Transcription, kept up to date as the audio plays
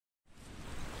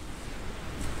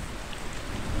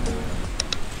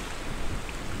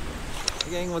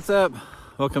Hey gang, what's up?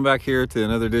 Welcome back here to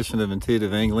another edition of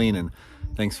Intuitive Angling, and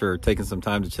thanks for taking some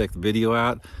time to check the video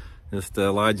out. Just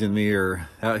Elijah and me are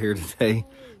out here today.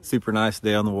 Super nice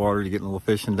day on the water to get a little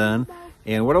fishing done.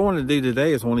 And what I want to do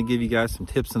today is I want to give you guys some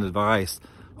tips and advice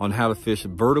on how to fish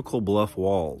vertical bluff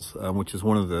walls, which is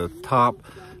one of the top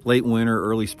late winter,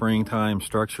 early springtime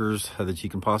structures that you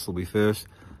can possibly fish.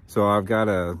 So I've got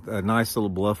a nice little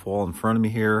bluff wall in front of me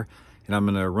here, and I'm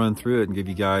going to run through it and give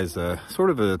you guys sort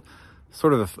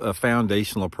of a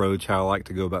foundational approach how I like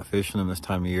to go about fishing them this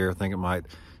time of year. I think it might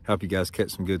help you guys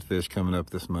catch some good fish coming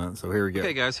up this month. So here we go.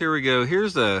 Okay guys, here we go.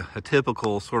 Here's a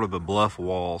typical sort of a bluff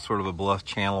wall, sort of a bluff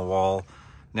channel wall.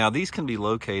 Now these can be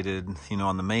located, you know,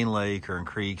 on the main lake or in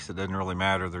creeks. It doesn't really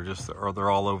matter. They're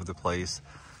all over the place,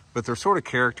 but they're sort of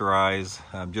characterized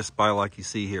just by, like you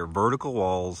see here, vertical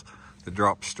walls that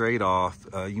drop straight off.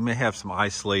 You may have some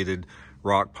isolated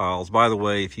rock piles. By the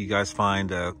way, if you guys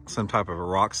find some type of a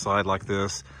rock slide like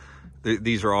this,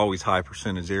 these are always high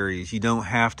percentage areas. You don't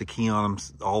have to key on them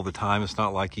all the time. It's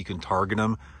not like you can target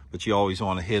them, but you always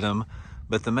want to hit them.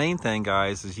 But the main thing,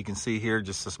 guys, as you can see here,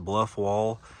 just this bluff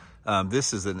wall,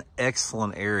 this is an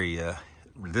excellent area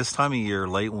this time of year,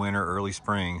 late winter, early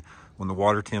spring, when the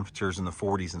water temperatures in the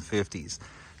 40s and 50s.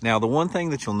 Now, the one thing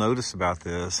that you'll notice about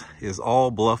this is all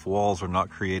bluff walls are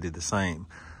not created the same,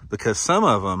 because some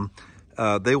of them,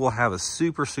 they will have a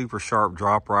super sharp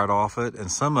drop right off it,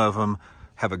 and some of them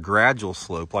have a gradual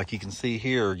slope. Like you can see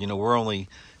here, you know, we're only,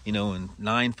 you know, in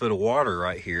 9 foot of water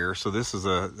right here. So this is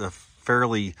a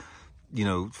fairly, you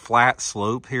know, flat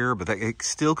slope here, but it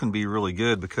still can be really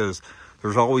good because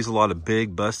there's always a lot of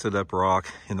big busted up rock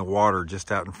in the water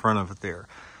just out in front of it there.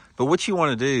 But what you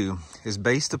want to do is,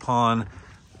 based upon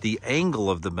the angle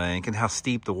of the bank and how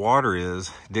steep the water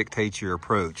is, dictates your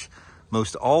approach.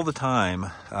 Most all the time,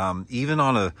 even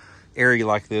on a area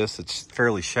like this that's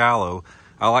fairly shallow,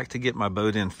 I like to get my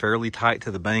boat in fairly tight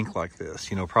to the bank like this,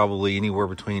 you know, probably anywhere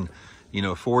between, you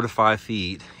know, 4 to 5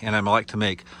 feet. And I like to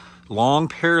make long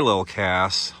parallel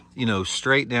casts, you know,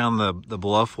 straight down the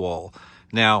bluff wall.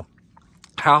 Now,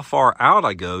 how far out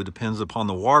I go depends upon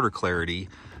the water clarity,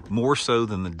 more so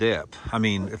than the depth. I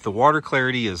mean, if the water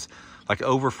clarity is like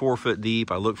over 4 foot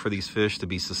deep, I look for these fish to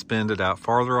be suspended out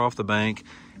farther off the bank.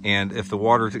 And if the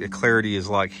water clarity is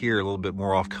like here, a little bit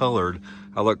more off colored,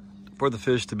 I look for the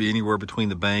fish to be anywhere between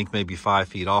the bank, maybe 5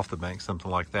 feet off the bank, something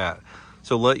like that.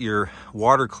 So let your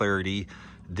water clarity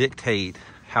dictate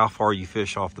how far you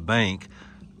fish off the bank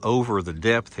over the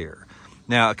depth here.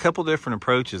 Now, a couple different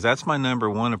approaches. That's my number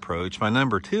one approach. My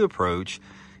number two approach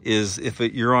is if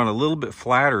you're on a little bit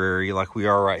flatter area like we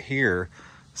are right here,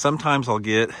 sometimes I'll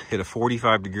get at a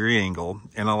 45-degree angle,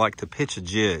 and I like to pitch a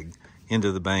jig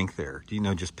into the bank there. You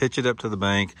know, just pitch it up to the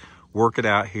bank, work it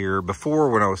out here. Before,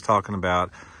 when I was talking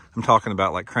about, I'm talking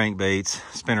about like crankbaits,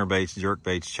 spinner baits, jerk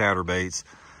baits, chatter baits.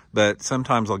 But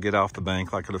sometimes I'll get off the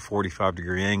bank like at a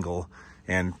 45-degree angle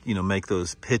and, you know, make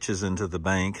those pitches into the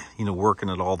bank, you know, working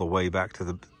it all the way back to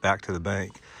the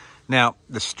bank. Now,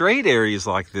 the straight areas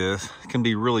like this can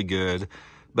be really good,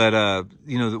 but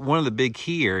you know, one of the big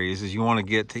key areas is you want to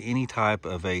get to any type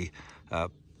of a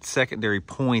secondary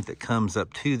point that comes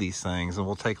up to these things, and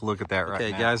we'll take a look at that right now.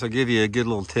 Okay guys, I'll give you a good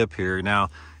little tip here. Now,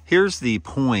 here's the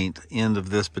point end of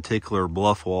this particular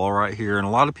bluff wall right here, and a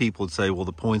lot of people would say, well,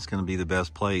 the point's going to be the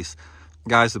best place.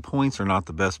 Guys, the points are not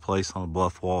the best place on a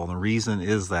bluff wall, and the reason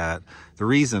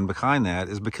behind that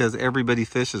is because everybody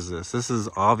fishes this. This is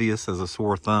obvious as a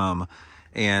sore thumb,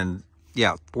 and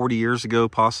yeah, 40 years ago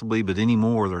possibly, but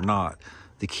anymore they're not.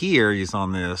 The key areas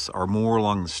on this are more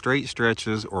along the straight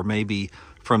stretches, or maybe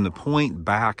from the point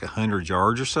back 100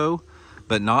 yards or so,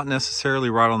 but not necessarily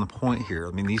right on the point here.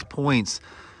 I mean, these points,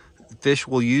 fish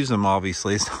will use them,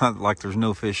 obviously. It's not like there's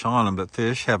no fish on them, but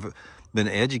fish have been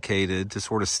educated to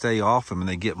sort of stay off them, and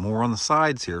they get more on the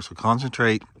sides here. So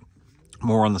concentrate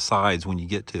more on the sides when you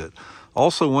get to it.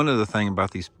 Also, one other thing about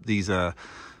these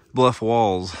bluff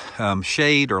walls,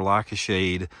 shade or lack of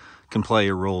shade can play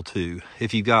a role too.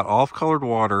 If you've got off-colored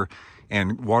water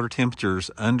and water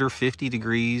temperatures under 50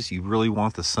 degrees, you really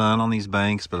want the sun on these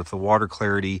banks. But if the water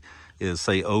clarity is,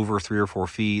 say, over 3 or 4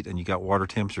 feet and you got water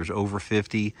temperatures over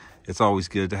 50, it's always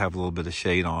good to have a little bit of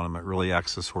shade on them. It really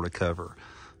acts as sort of cover.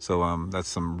 So that's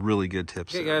some really good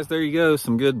tips. Okay guys, there you go.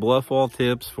 Some good bluff wall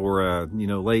tips for, you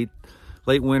know, late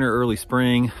winter, early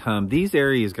spring. These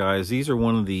areas, guys, these are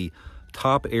one of the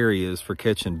top areas for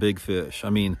catching big fish. I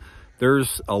mean,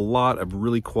 there's a lot of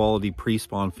really quality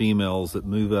pre-spawn females that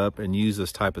move up and use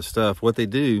this type of stuff. What they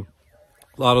do,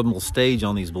 a lot of them will stage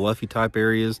on these bluffy type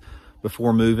areas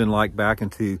before moving like back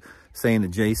into, say, an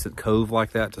adjacent cove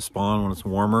like that to spawn when it's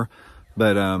warmer.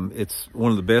 but it's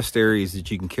one of the best areas that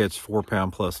you can catch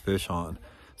 4-pound plus fish on.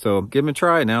 So give them a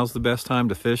try. Now's the best time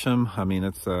to fish them. I mean,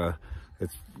 it's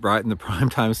right in the prime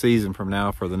time season from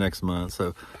now for the next month.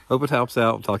 So hope it helps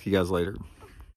out. Talk to you guys later.